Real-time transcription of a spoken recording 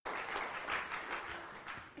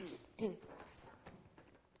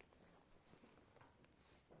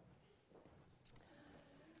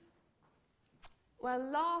Well,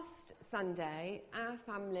 last Sunday, our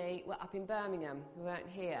family were up in Birmingham. We weren't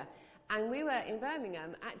here. And we were in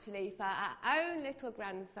Birmingham, actually, for our own little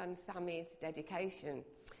grandson, Sammy's dedication.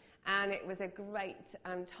 And it was a great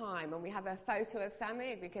time. And we have a photo of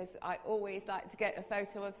Sammy, because I always like to get a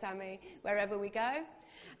photo of Sammy wherever we go.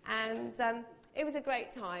 And it was a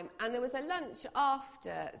great time. And there was a lunch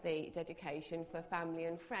after the dedication for family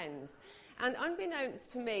and friends. And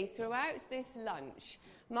unbeknownst to me, throughout this lunch,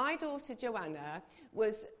 my daughter Joanna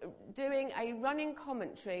was doing a running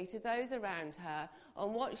commentary to those around her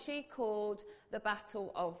on what she called the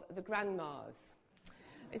Battle of the Grandmas.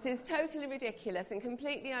 This is totally ridiculous and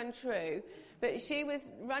completely untrue, but she was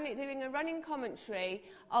doing a running commentary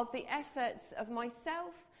of the efforts of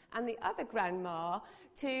myself and the other grandma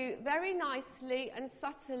to very nicely and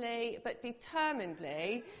subtly but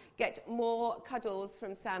determinedly get more cuddles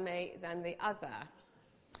from Sammy than the other.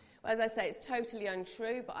 Well, as I say, it's totally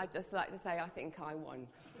untrue, but I'd just like to say I think I won.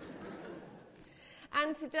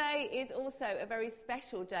 And today is also a very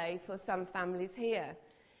special day for some families here.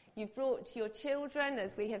 You've brought your children,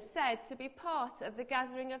 as we have said, to be part of the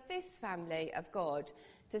gathering of this family of God,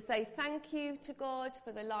 to say thank you to God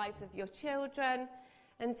for the lives of your children,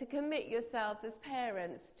 and to commit yourselves as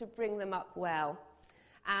parents to bring them up well,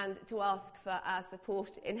 and to ask for our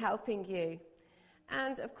support in helping you.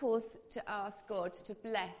 And, of course, to ask God to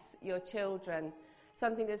bless your children,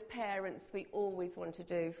 something as parents we always want to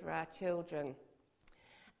do for our children.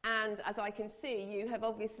 And as I can see, you have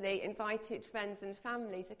obviously invited friends and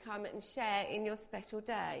family to come and share in your special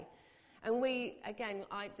day. And we, again,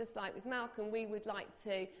 just like with Malcolm, we would like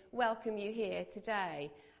to welcome you here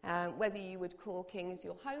today. Whether you would call King's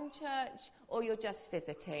your home church or you're just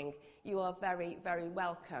visiting, you are very, very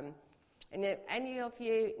welcome. And if any of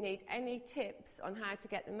you need any tips on how to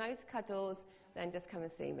get the most cuddles, then just come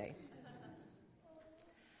and see me.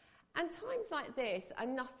 And times like this are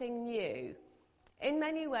nothing new. In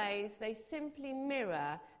many ways, they simply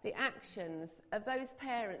mirror the actions of those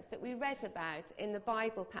parents that we read about in the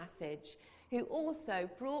Bible passage, who also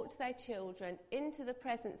brought their children into the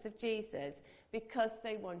presence of Jesus because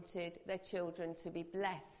they wanted their children to be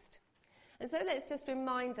blessed. And so let's just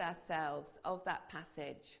remind ourselves of that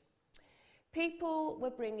passage. People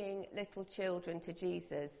were bringing little children to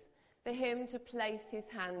Jesus for him to place his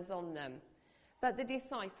hands on them, but the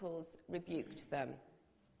disciples rebuked them.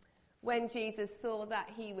 When Jesus saw that,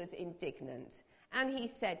 he was indignant, and he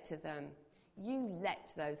said to them, "You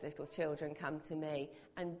let those little children come to me,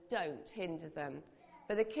 and don't hinder them,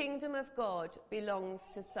 for the kingdom of God belongs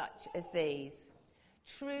to such as these.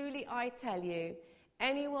 Truly I tell you,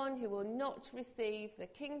 anyone who will not receive the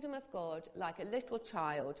kingdom of God like a little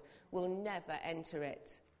child will never enter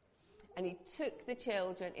it." And he took the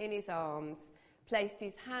children in his arms, placed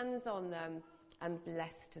his hands on them, and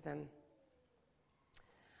blessed them.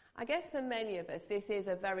 I guess for many of us, this is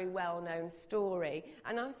a very well-known story,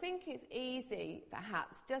 and I think it's easy,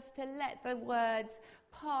 perhaps, just to let the words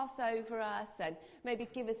pass over us and maybe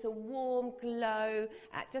give us a warm glow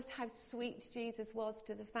at just how sweet Jesus was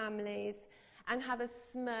to the families, and have a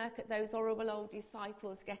smirk at those horrible old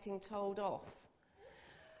disciples getting told off.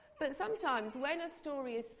 But sometimes when a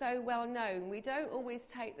story is so well known, we don't always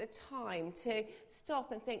take the time to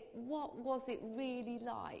stop and think, what was it really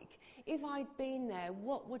like? If I'd been there,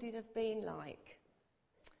 what would it have been like?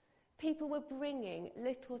 People were bringing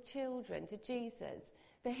little children to Jesus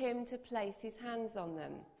for him to place his hands on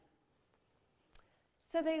them.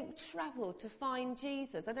 So they travelled to find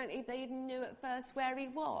Jesus. I don't know if they even knew at first where he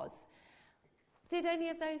was. Did any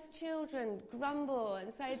of those children grumble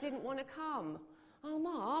and say, "I didn't want to come"? "Oh,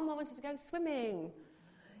 Mum, I wanted to go swimming."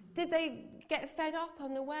 Did they get fed up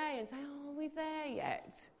on the way and say, "Oh, are we there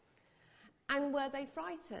yet?" And were they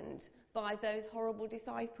frightened by those horrible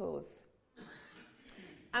disciples?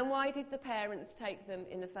 And why did the parents take them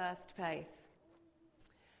in the first place?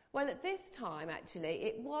 Well, at this time, actually,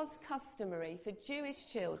 it was customary for Jewish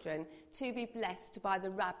children to be blessed by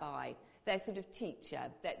the rabbi, their sort of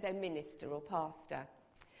teacher, their minister or pastor.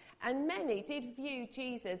 And many did view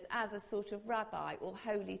Jesus as a sort of rabbi or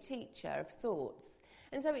holy teacher of sorts.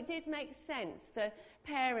 And so it did make sense for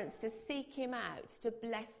parents to seek him out to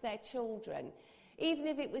bless their children, even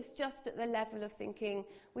if it was just at the level of thinking,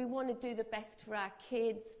 we want to do the best for our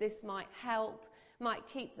kids, this might help, might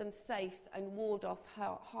keep them safe and ward off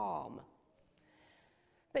harm.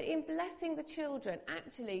 But in blessing the children,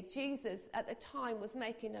 actually, Jesus at the time was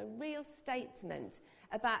making a real statement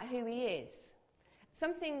about who he is.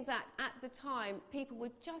 something that at the time people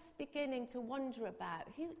were just beginning to wonder about.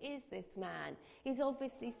 Who is this man? He's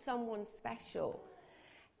obviously someone special.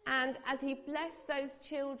 And as he blessed those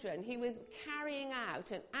children, he was carrying out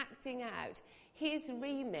and acting out his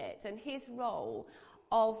remit and his role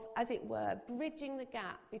of, as it were, bridging the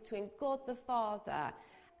gap between God the Father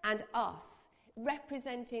and us,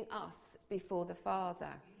 representing us before the Father.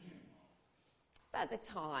 But at the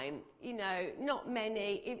time, not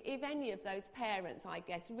many, if any of those parents, I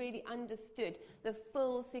guess, really understood the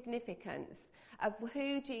full significance of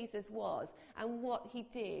who Jesus was and what he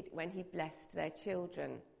did when he blessed their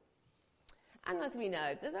children. And as we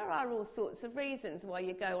know, there are all sorts of reasons why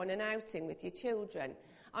you go on an outing with your children.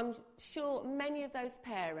 I'm sure many of those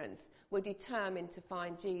parents were determined to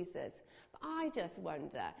find Jesus. But I just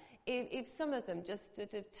wonder if some of them just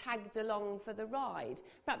sort of tagged along for the ride.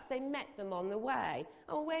 Perhaps they met them on the way.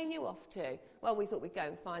 Oh, where are you off to? Well, we thought we'd go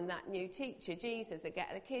and find that new teacher, Jesus, and get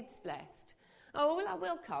the kids blessed. Oh, well,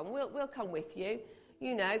 we'll come. We'll come with you.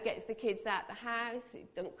 Gets the kids out the house.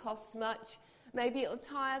 It doesn't cost much. Maybe it'll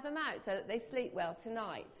tire them out so that they sleep well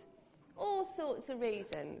tonight. All sorts of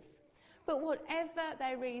reasons. But whatever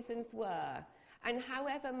their reasons were, and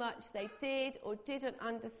however much they did or didn't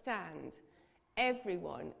understand,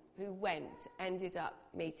 everyone who went ended up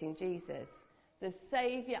meeting Jesus, the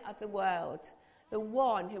Saviour of the world, the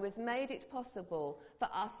one who has made it possible for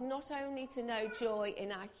us not only to know joy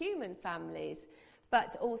in our human families,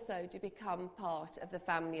 but also to become part of the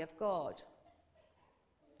family of God.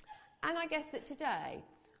 And I guess that today,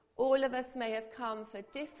 all of us may have come for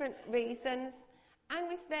different reasons and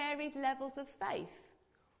with varied levels of faith,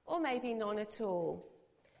 or maybe none at all.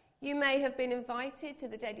 You may have been invited to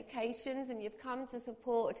the dedications and you've come to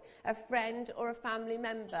support a friend or a family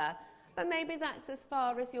member, but maybe that's as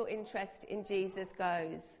far as your interest in Jesus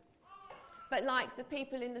goes. But like the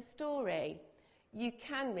people in the story, you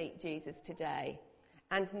can meet Jesus today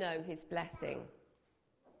and know his blessing.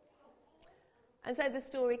 And so the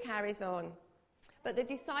story carries on. But the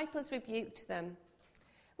disciples rebuked them.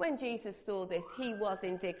 When Jesus saw this, he was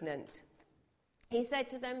indignant. He said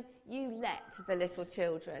to them, "You let the little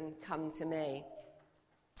children come to me."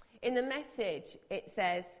 In the Message, it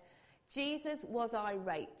says, Jesus was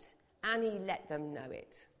irate and he let them know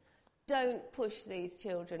it. Don't push these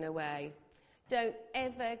children away. Don't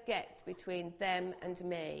ever get between them and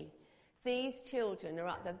me. These children are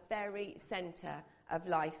at the very centre of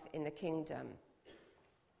life in the kingdom.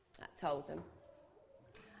 I told them.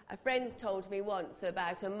 A friend told me once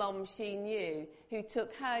about a mum she knew who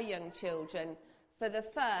took her young children for the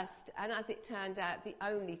first, and as it turned out, the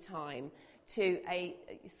only time, to a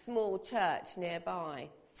small church nearby.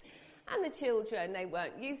 And the children, they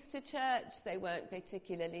weren't used to church, they weren't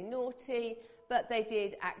particularly naughty, but they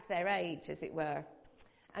did act their age, as it were.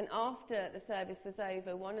 And after the service was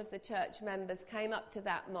over, one of the church members came up to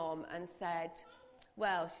that mum and said,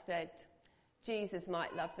 "Well," she said, "Jesus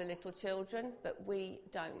might love the little children, but we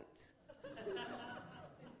don't."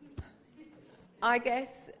 I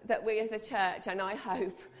guess that we as a church, and I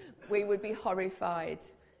hope we would be horrified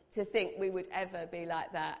to think we would ever be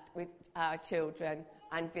like that with our children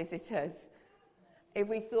and visitors, if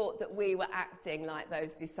we thought that we were acting like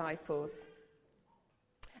those disciples.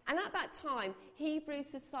 And at that time, Hebrew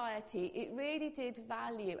society, it really did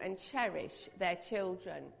value and cherish their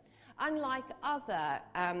children, unlike other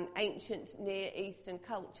ancient Near Eastern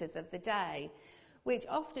cultures of the day, which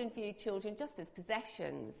often viewed children just as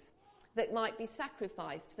possessions that might be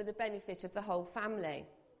sacrificed for the benefit of the whole family.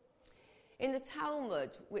 In the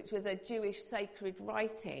Talmud, which was a Jewish sacred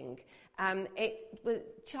writing,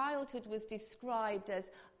 childhood was described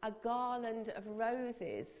as a garland of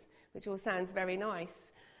roses, which all sounds very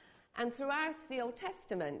nice. And throughout the Old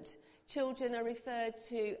Testament, children are referred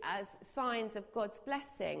to as signs of God's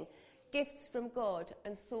blessing, gifts from God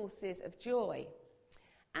and sources of joy.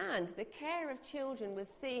 And the care of children was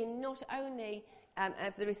seen not only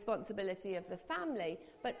of the responsibility of the family,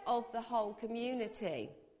 but of the whole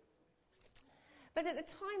community. But at the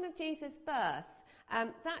time of Jesus' birth,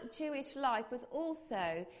 that Jewish life was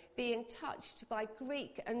also being touched by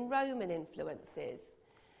Greek and Roman influences.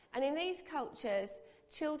 And in these cultures,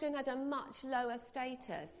 children had a much lower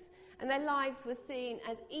status, and their lives were seen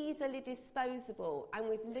as easily disposable and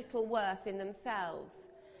with little worth in themselves.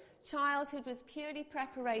 Childhood was purely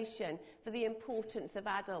preparation for the importance of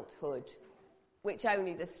adulthood, which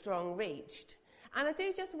only the strong reached. And I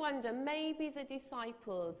do just wonder, maybe the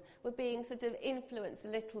disciples were being sort of influenced a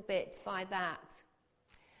little bit by that.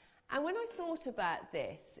 And when I thought about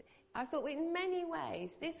this, I thought in many ways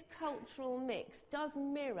this cultural mix does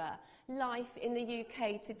mirror life in the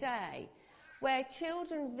UK today, where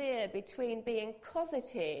children veer between being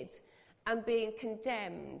cosseted and being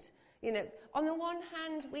condemned. You know, on the one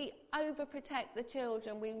hand, we overprotect the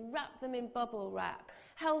children, we wrap them in bubble wrap.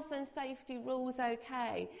 Health and safety rules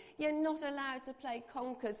okay. You're not allowed to play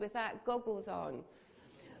conkers without goggles on.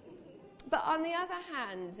 But on the other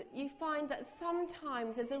hand, you find that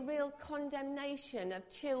sometimes there's a real condemnation of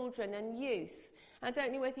children and youth. I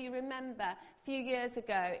don't know whether you remember a few years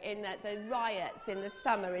ago in the riots in the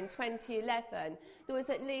summer in 2011, there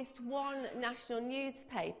was at least one national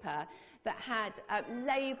newspaper that had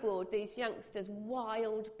labelled these youngsters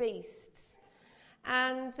wild beasts.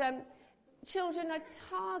 And children are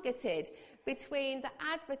targeted between the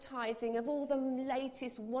advertising of all the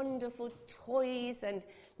latest wonderful toys and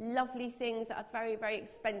lovely things that are very, very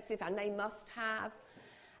expensive and they must have.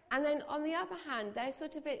 And then on the other hand, they're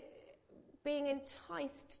sort of being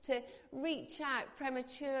enticed to reach out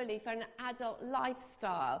prematurely for an adult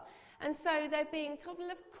lifestyle. And so they're being told, well,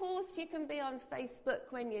 of course you can be on Facebook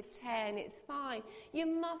when you're 10, it's fine. You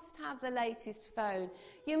must have the latest phone.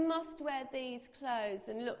 You must wear these clothes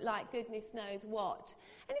and look like goodness knows what.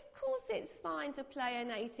 And of course it's fine to play an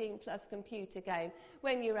 18-plus computer game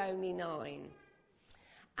when you're only 9.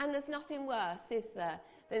 And there's nothing worse, is there,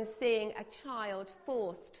 than seeing a child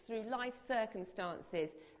forced through life circumstances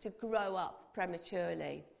to grow up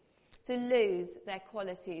prematurely, to lose their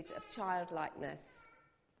qualities of childlikeness.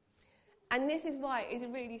 And this is why it is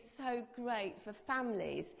really so great for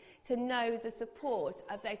families to know the support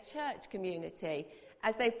of their church community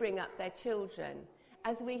as they bring up their children,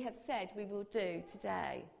 as we have said we will do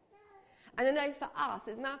today. And I know for us,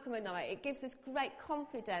 as Malcolm and I, it gives us great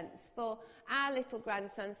confidence for our little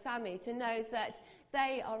grandson Sammy to know that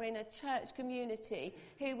they are in a church community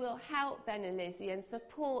who will help Ben and Lizzie and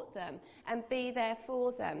support them and be there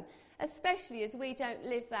for them, especially as we don't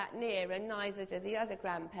live that near and neither do the other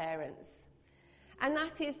grandparents. And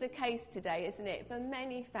that is the case today, isn't it, for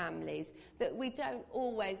many families, that we don't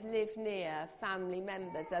always live near family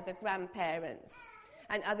members, other grandparents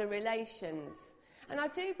and other relations. And I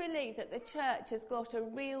do believe that the church has got a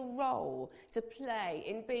real role to play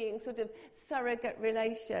in being sort of surrogate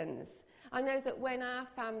relations. I know that when our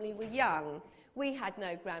family were young, we had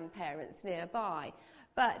no grandparents nearby.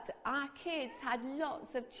 But our kids had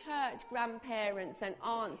lots of church grandparents and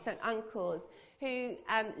aunts and uncles who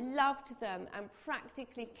loved them and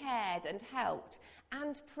practically cared and helped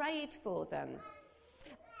and prayed for them.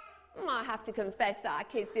 I have to confess that our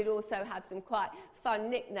kids did also have some quite fun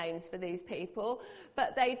nicknames for these people,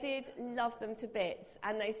 but they did love them to bits,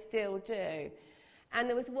 and they still do. And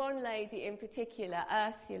there was one lady in particular,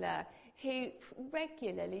 Ursula, who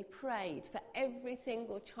regularly prayed for every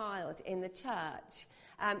single child in the church.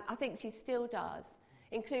 I think she still does,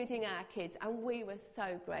 including our kids, and we were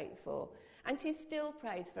so grateful. And she still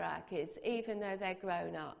prays for our kids, even though they're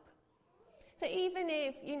grown up. So even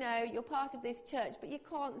if, you know, you're part of this church, but you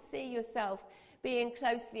can't see yourself being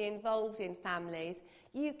closely involved in families,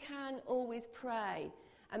 you can always pray,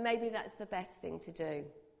 and maybe that's the best thing to do.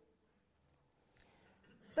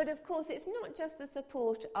 But of course, it's not just the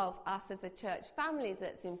support of us as a church family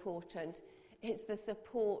that's important, it's the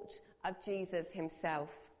support of Jesus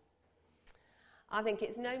himself. I think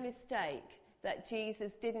it's no mistake that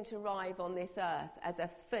Jesus didn't arrive on this earth as a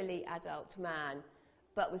fully adult man,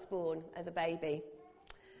 but was born as a baby.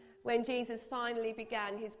 When Jesus finally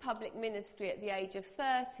began his public ministry at the age of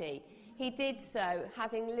 30, he did so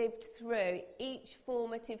having lived through each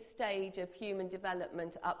formative stage of human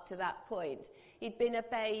development up to that point. He'd been a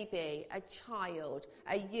baby, a child,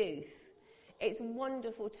 a youth. It's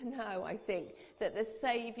wonderful to know, I think, that the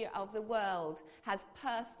Saviour of the world has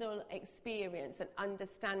personal experience and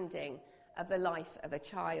understanding of the life of a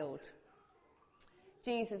child.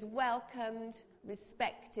 Jesus welcomed,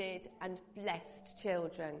 respected, and blessed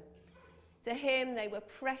children. To him, they were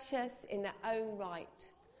precious in their own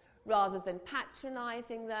right. Rather than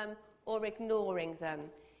patronising them or ignoring them,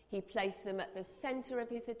 he placed them at the centre of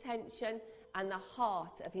his attention and the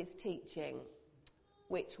heart of his teaching,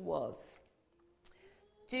 which was,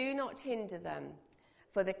 "Do not hinder them,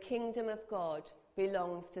 for the kingdom of God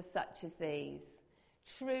belongs to such as these.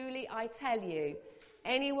 Truly, I tell you,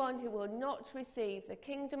 anyone who will not receive the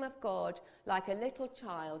kingdom of God like a little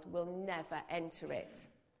child will never enter it."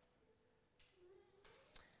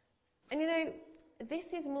 And you know,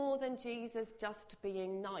 this is more than Jesus just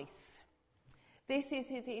being nice. This is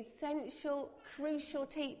his essential, crucial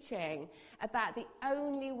teaching about the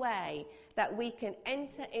only way that we can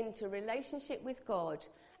enter into relationship with God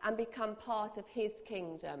and become part of his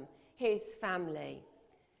kingdom, his family,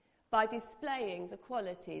 by displaying the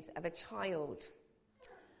qualities of a child.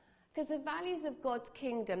 Because the values of God's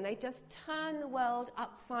kingdom, they just turn the world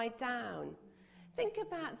upside down. Think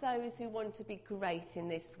about those who want to be great in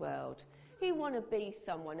this world, who want to be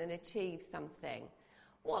someone and achieve something.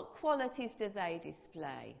 What qualities do they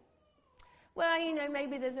display? Well,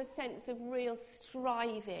 maybe there's a sense of real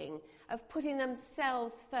striving, of putting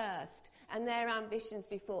themselves first and their ambitions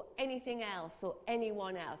before anything else or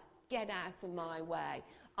anyone else. Get out of my way.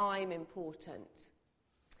 I'm important.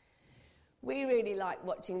 We really like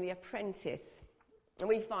watching The Apprentice, and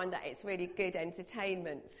we find that it's really good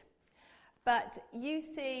entertainment. But you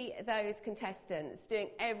see those contestants doing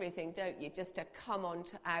everything, don't you, just to come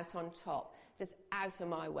out on top, just out of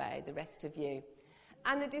my way, the rest of you.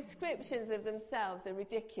 And the descriptions of themselves are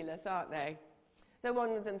ridiculous, aren't they? So one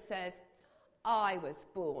of them says, I was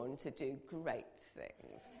born to do great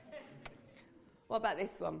things. What about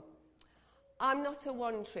this one? I'm not a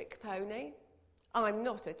one-trick pony. I'm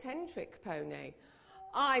not a 10-trick pony.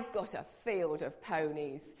 I've got a field of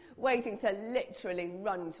ponies waiting to literally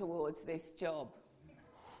run towards this job.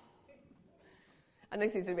 And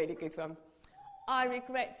this is a really good one. I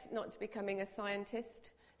regret not becoming a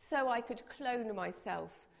scientist, so I could clone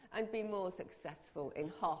myself and be more successful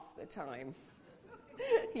in half the time.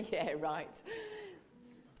 Yeah, right.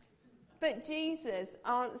 But Jesus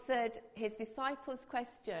answered his disciples'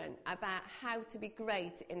 question about how to be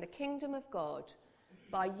great in the kingdom of God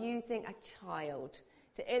by using a child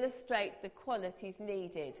to illustrate the qualities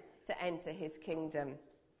needed to enter his kingdom.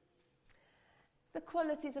 The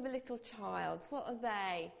qualities of a little child, what are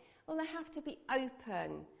they? Well, they have to be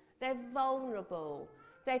open, they're vulnerable,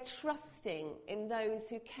 they're trusting in those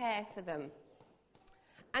who care for them.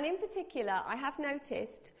 And in particular, I have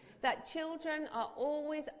noticed that children are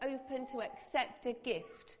always open to accept a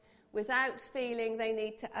gift without feeling they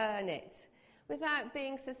need to earn it, without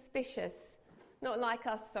being suspicious, not like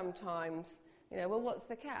us sometimes. Well, what's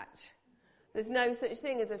the catch? There's no such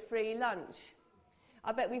thing as a free lunch.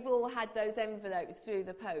 I bet we've all had those envelopes through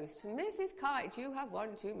the post. Mrs. Kite, you have won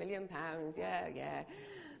 £2 million. Yeah.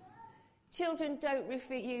 Children don't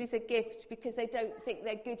refuse a gift because they don't think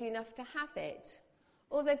they're good enough to have it.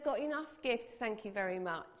 Or they've got enough gifts, thank you very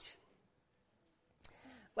much.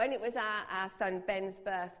 When it was our son Ben's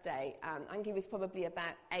birthday, I think he was probably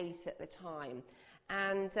about 8 at the time,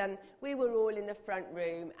 and we were all in the front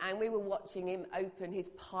room and we were watching him open his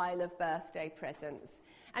pile of birthday presents.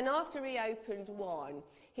 And after he opened one,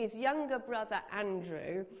 his younger brother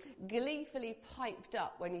Andrew gleefully piped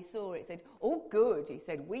up when he saw it, said, "Oh good," he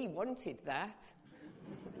said, "we wanted that."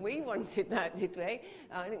 We wanted that, did we?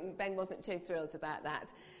 I think Ben wasn't too thrilled about that.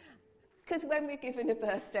 Because when we're given a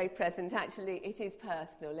birthday present, actually, it is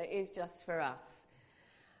personal. It is just for us.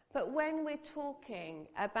 But when we're talking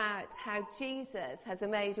about how Jesus has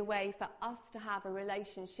made a way for us to have a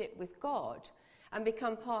relationship with God and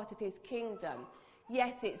become part of his kingdom,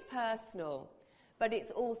 yes, it's personal, but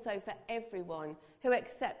it's also for everyone who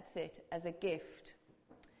accepts it as a gift.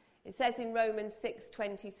 It says in Romans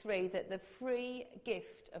 6:23 that the free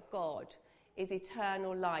gift of God is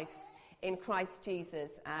eternal life in Christ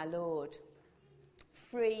Jesus our Lord.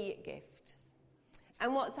 Free gift.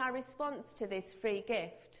 And what's our response to this free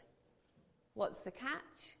gift? What's the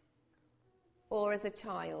catch? Or as a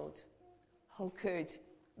child, oh good,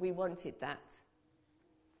 we wanted that.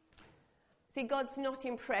 See, God's not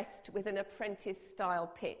impressed with an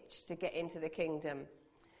apprentice-style pitch to get into the kingdom.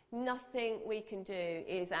 Nothing we can do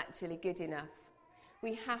is actually good enough.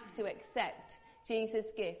 We have to accept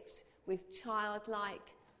Jesus' gift with childlike,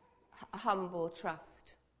 humble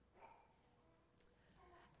trust.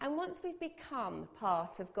 And once we've become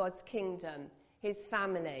part of God's kingdom, his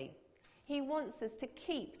family, he wants us to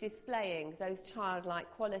keep displaying those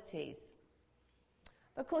childlike qualities.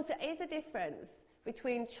 Of course, there is a difference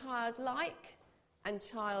between childlike and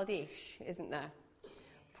childish, isn't there?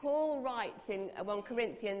 Paul writes in 1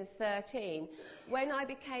 Corinthians 13, "When I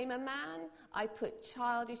became a man, I put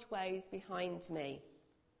childish ways behind me."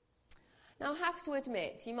 Now, I have to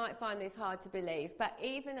admit, you might find this hard to believe, but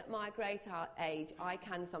even at my great age, I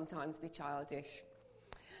can sometimes be childish.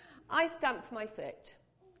 I stamp my foot,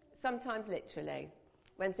 sometimes literally,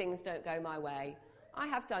 when things don't go my way. I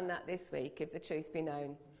have done that this week, if the truth be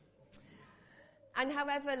known. And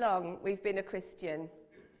however long we've been a Christian,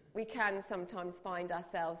 we can sometimes find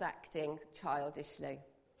ourselves acting childishly,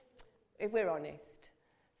 if we're honest.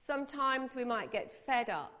 Sometimes we might get fed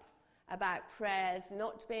up about prayers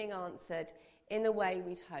not being answered in the way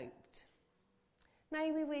we'd hoped.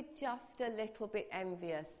 Maybe we're just a little bit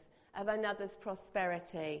envious of another's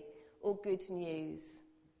prosperity or good news.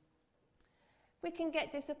 We can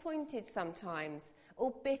get disappointed sometimes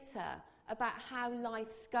or bitter about how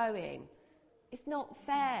life's going, It's not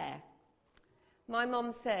fair. My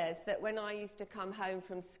mum says that when I used to come home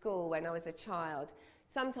from school when I was a child,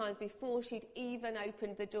 sometimes before she'd even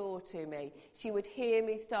opened the door to me, she would hear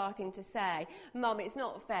me starting to say, "Mum, it's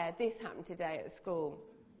not fair, this happened today at school."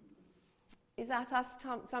 Is that us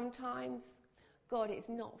sometimes? God, it's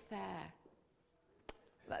not fair.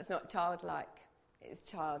 That's not childlike, it's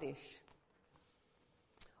childish.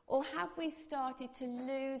 Or have we started to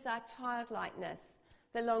lose our childlikeness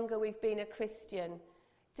the longer we've been a Christian?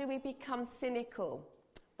 Do we become cynical?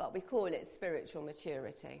 But we call it spiritual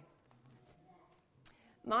maturity.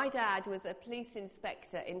 My dad was a police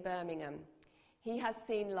inspector in Birmingham. He has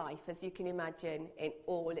seen life, as you can imagine, in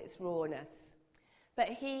all its rawness. But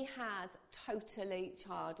he has totally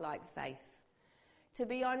childlike faith. To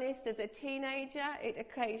be honest, as a teenager, it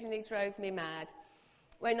occasionally drove me mad.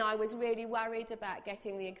 When I was really worried about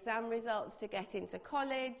getting the exam results to get into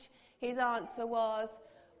college, his answer was,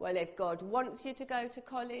 "Well, if God wants you to go to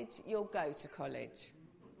college, you'll go to college."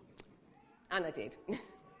 And I did.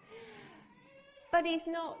 But he's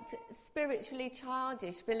not spiritually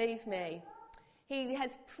childish, believe me. He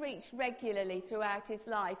has preached regularly throughout his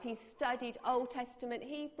life. He's studied Old Testament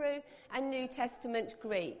Hebrew and New Testament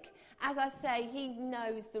Greek. As I say, he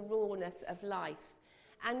knows the rawness of life.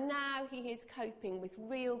 And now he is coping with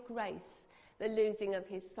real grace the losing of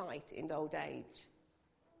his sight in old age.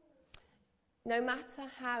 No matter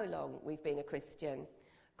how long we've been a Christian,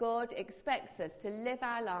 God expects us to live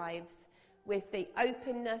our lives with the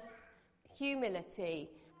openness,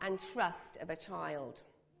 humility, and trust of a child.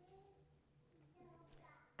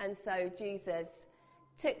 And so Jesus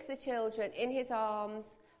took the children in his arms,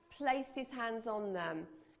 placed his hands on them,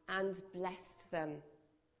 and blessed them.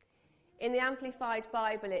 In the Amplified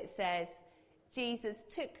Bible it says, Jesus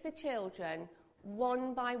took the children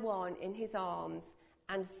one by one in his arms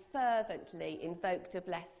and fervently invoked a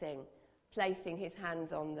blessing, placing his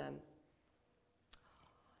hands on them.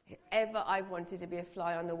 If ever I've wanted to be a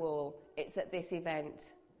fly on the wall, it's at this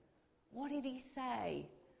event. What did he say?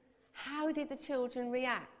 How did the children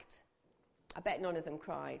react? I bet none of them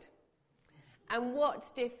cried. And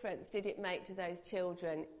what difference did it make to those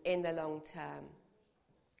children in the long term?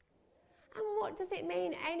 And what does it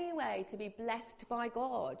mean anyway to be blessed by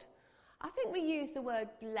God? I think we use the word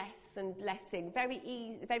bless and blessing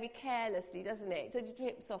very carelessly, doesn't it? So it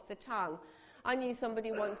drips off the tongue. I knew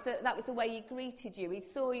somebody once that was the way he greeted you. He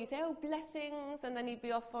saw you say, "Oh, blessings," and then he'd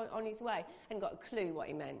be off on his way and got a clue what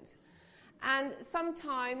he meant. And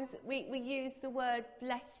sometimes we use the word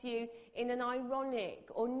bless you in an ironic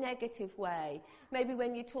or negative way. Maybe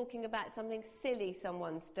when you're talking about something silly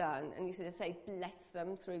someone's done and you sort of say bless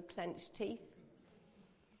them through clenched teeth.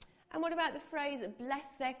 And what about the phrase bless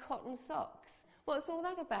their cotton socks? What's all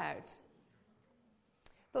that about?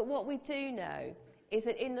 But what we do know is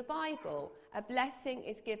that in the Bible, a blessing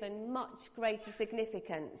is given much greater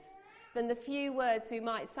significance than the few words we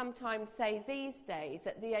might sometimes say these days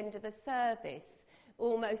at the end of a service,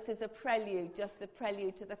 almost as a prelude, just a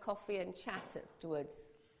prelude to the coffee and chat afterwards.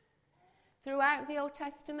 Throughout the Old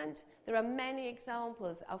Testament, there are many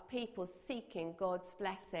examples of people seeking God's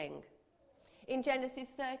blessing. In Genesis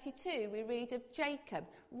 32, we read of Jacob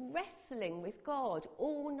wrestling with God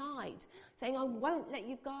all night, saying, "I won't let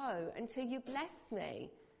you go until you bless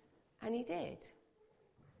me." And he did.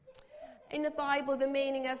 In the Bible, the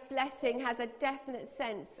meaning of blessing has a definite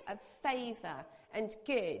sense of favour and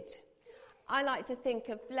good. I like to think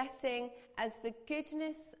of blessing as the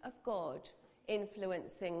goodness of God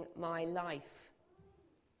influencing my life.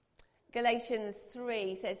 Galatians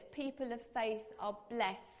 3 says, "People of faith are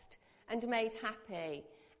blessed and made happy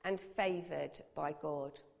and favoured by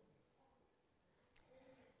God."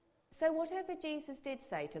 So whatever Jesus did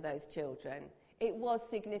say to those children, it was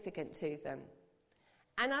significant to them.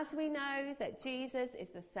 And as we know that Jesus is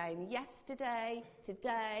the same yesterday,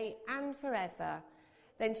 today, and forever,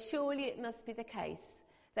 then surely it must be the case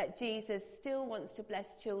that Jesus still wants to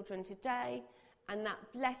bless children today, and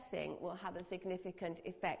that blessing will have a significant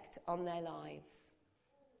effect on their lives.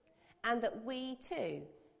 And that we too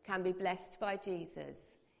can be blessed by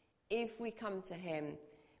Jesus if we come to him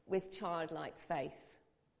with childlike faith.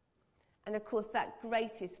 And of course, that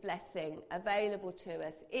greatest blessing available to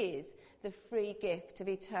us is the free gift of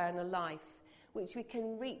eternal life, which we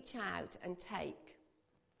can reach out and take.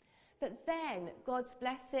 But then God's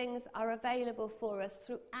blessings are available for us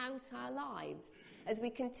throughout our lives as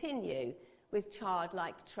we continue with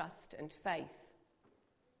childlike trust and faith.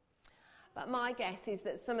 But my guess is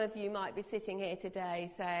that some of you might be sitting here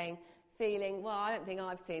today feeling, "Well, I don't think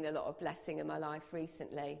I've seen a lot of blessing in my life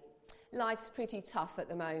recently. Life's pretty tough at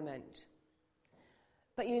the moment."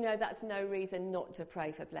 But you know, that's no reason not to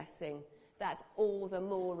pray for blessing. that's all the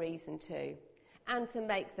more reason to. And to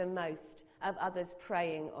make the most of others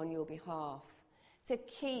praying on your behalf. To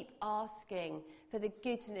keep asking for the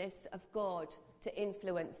goodness of God to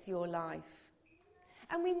influence your life.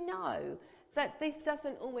 And we know that this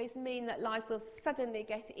doesn't always mean that life will suddenly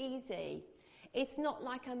get easy. It's not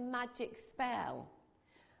like a magic spell.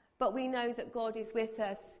 But we know that God is with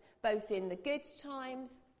us both in the good times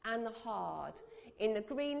and the hard, in the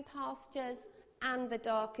green pastures and the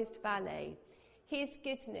darkest valley. His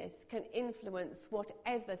goodness can influence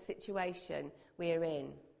whatever situation we're in.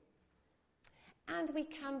 And we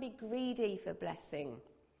can be greedy for blessing.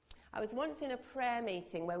 I was once in a prayer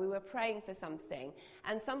meeting where we were praying for something,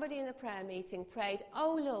 and somebody in the prayer meeting prayed,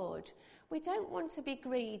 "Oh Lord, we don't want to be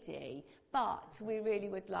greedy, but we really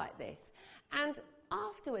would like this." And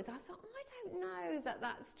afterwards I thought, I don't know that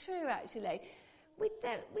that's true actually. We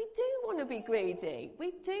do want to be greedy.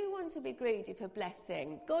 We do want to be greedy for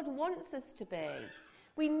blessing. God wants us to be.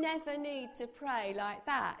 We never need to pray like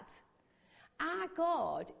that. Our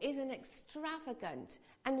God is an extravagant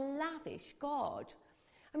and lavish God.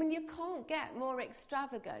 I mean, you can't get more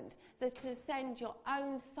extravagant than to send your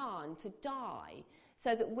own son to die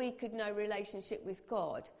so that we could know relationship with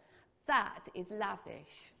God. That is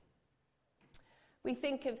lavish. We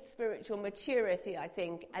think of spiritual maturity, I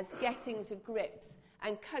think, as getting to grips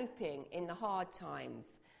and coping in the hard times.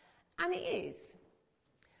 And it is.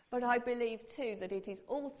 But I believe too that it is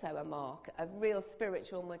also a mark of real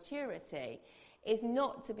spiritual maturity, is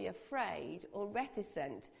not to be afraid or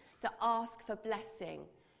reticent to ask for blessing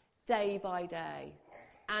day by day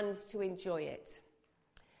and to enjoy it.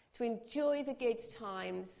 To enjoy the good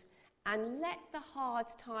times and let the hard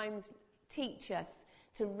times teach us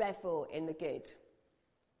to revel in the good.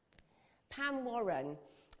 Pam Warren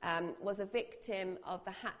was a victim of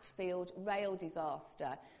the Hatfield rail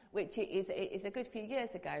disaster, which is a good few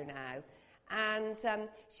years ago now. And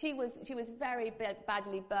she was very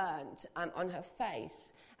badly burnt on her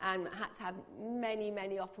face and had to have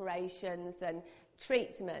many operations and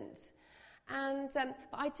treatment. And but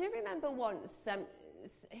I do remember once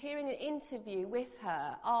hearing an interview with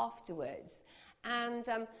her afterwards. And,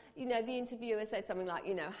 the interviewer said something like,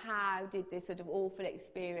 how did this sort of awful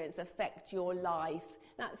experience affect your life?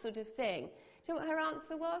 That sort of thing. Do you know what her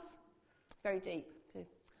answer was? It's very deep, too.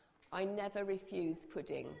 I never refuse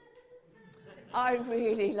pudding. I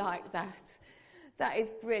really like that. That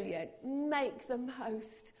is brilliant. Make the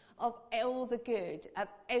most of all the good, of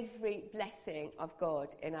every blessing of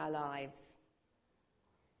God in our lives.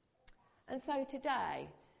 And so today,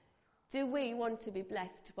 do we want to be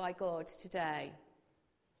blessed by God today?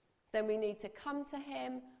 Then we need to come to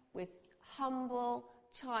him with humble,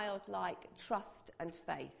 childlike trust and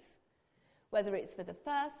faith, whether it's for the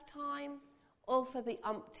first time or for the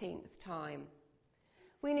umpteenth time.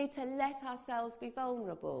 We need to let ourselves be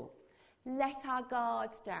vulnerable, let our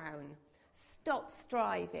guards down, stop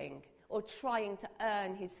striving or trying to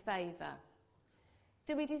earn his favour.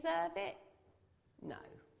 Do we deserve it? No.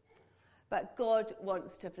 But God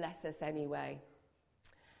wants to bless us anyway.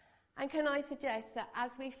 And can I suggest that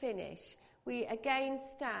as we finish, we again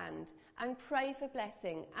stand and pray for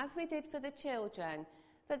blessing, as we did for the children,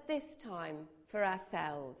 but this time for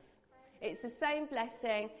ourselves. It's the same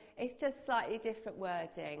blessing, it's just slightly different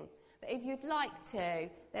wording. But if you'd like to,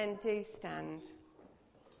 then do stand.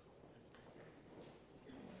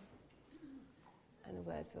 And the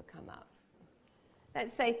words will come up.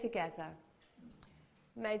 Let's say together,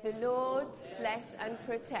 may the Lord bless and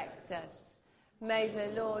protect us. May the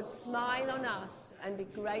Lord smile on us and be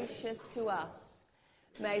gracious to us.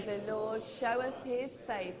 May the Lord show us his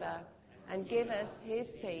favour and give us his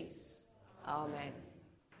peace. Amen.